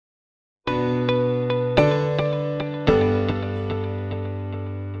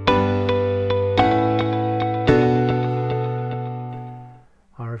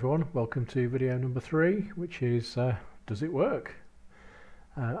everyone, welcome to video number 3, which is does it work?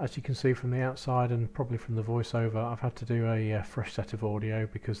 As you can see from the outside and probably from the voiceover, I've had to do a fresh set of audio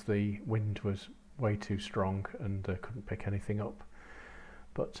because the wind was way too strong and couldn't pick anything up.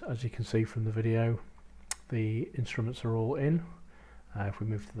 But as you can see from the video, the instruments are all in. If we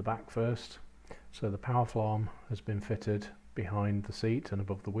move to the back first, so the PowerFLARM has been fitted behind the seat and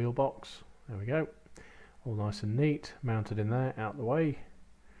above the wheel box. There we go. All nice and neat, mounted in there, out the way,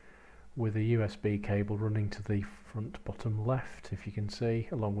 with a USB cable running to the front bottom left, if you can see,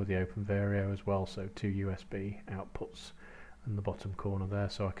 along with the OpenVario as well, so 2 USB outputs in the bottom corner there,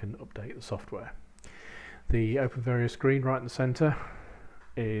 so I can update the software. The OpenVario screen right in the centre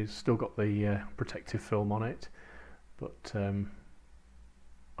is still got the protective film on it, but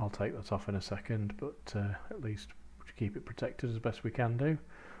I'll take that off in a second, but at least keep it protected as best we can do.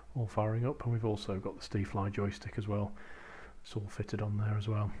 All firing up, and we've also got the Stefly Joystick as well. It's all fitted on there as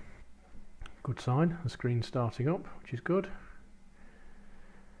well. Good sign, the screen's starting up, which is good.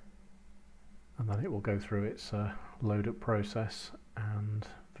 And then it will go through its load up process, and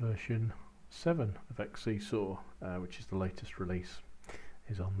version 7 of XCSoar, which is the latest release,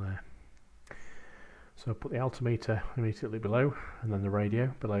 is on there. So I'll put the altimeter immediately below, and then the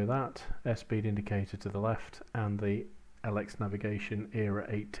radio below that, Airspeed Indicator to the left, and the LX Navigation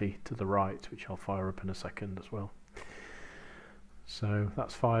ERA80 to the right, which I'll fire up in a second as well. So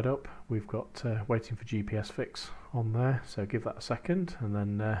that's fired up. We've got waiting for GPS fix on there, so give that a second and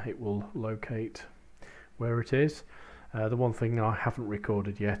then it will locate where it is. The one thing I haven't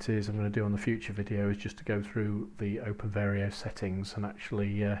recorded yet is I'm going to do on the future video is just to go through the OpenVario settings and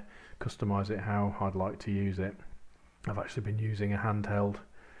actually customize it how I'd like to use it. I've actually been using a handheld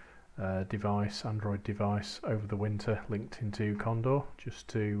device, Android device, over the winter linked into Condor, just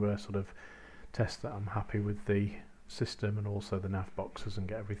to sort of test that I'm happy with the system and also the nav boxes and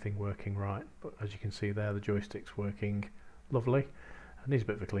get everything working right. But as you can see there, the joystick's working lovely. It needs a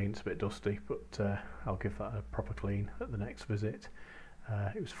bit of a clean, it's a bit dusty, but I'll give that a proper clean at the next visit.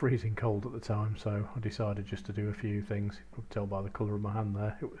 It was freezing cold at the time, so I decided just to do a few things. You could tell by the colour of my hand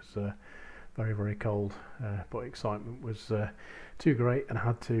there, it was very, very cold, but excitement was too great, and I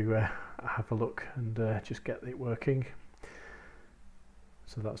had to have a look and just get it working.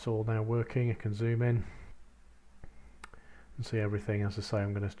 So that's all now working. I can zoom in and see everything. As I say,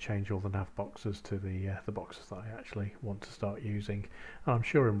 I'm going to change all the nav boxes to the boxes that I actually want to start using, and I'm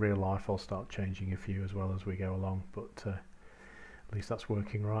sure in real life I'll start changing a few as well as we go along, but at least that's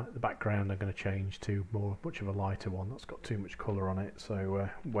working right. The background I'm going to change to much of a lighter one that's got too much colour on it, so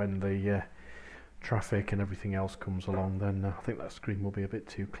when the traffic and everything else comes along, then I think that screen will be a bit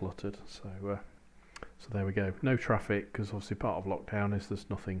too cluttered. So there we go. No traffic, because obviously part of lockdown is there's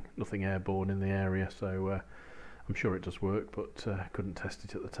nothing airborne in the area, so I'm sure it does work, but I couldn't test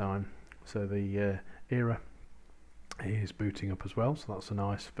it at the time. So the ERA is booting up as well, so that's a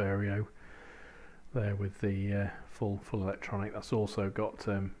nice Vario there with the full electronic. That's also got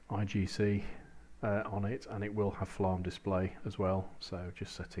IGC on it, and it will have FLARM display as well, so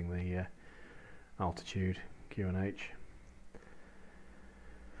just setting the altitude, QNH.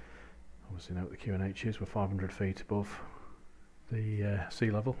 Obviously know what the QNH is. We're 500 feet above the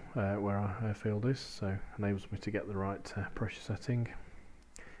sea level where our airfield is, so enables me to get the right pressure setting,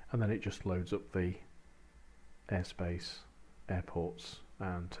 and then it just loads up the airspace, airports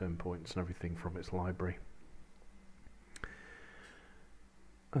and turn points and everything from its library,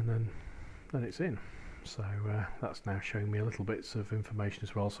 and then it's in. So that's now showing me a little bits of information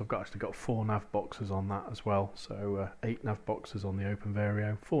as well. So I've actually got 4 nav boxes on that as well. So 8 nav boxes on the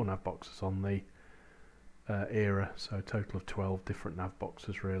OpenVario, 4 nav boxes on the ERA, so a total of 12 different nav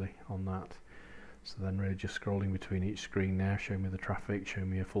boxes really on that. So then really just scrolling between each screen now, showing me the traffic, showing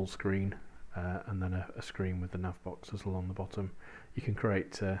me a full screen, and then a screen with the nav boxes along the bottom. You can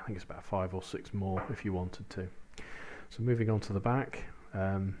create, I think it's about 5 or 6 more if you wanted to. So moving on to the back.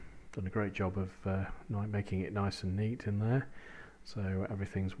 Done a great job of making it nice and neat in there, so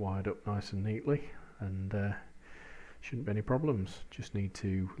everything's wired up nice and neatly, and shouldn't be any problems. Just need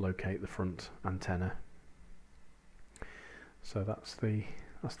to locate the front antenna. So that's the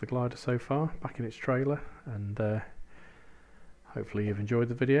glider so far, back in its trailer, and hopefully you've enjoyed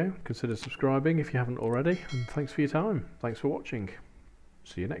the video. Consider subscribing if you haven't already, and thanks for your time. Thanks for watching.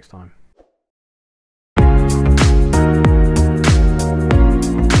 See you next time.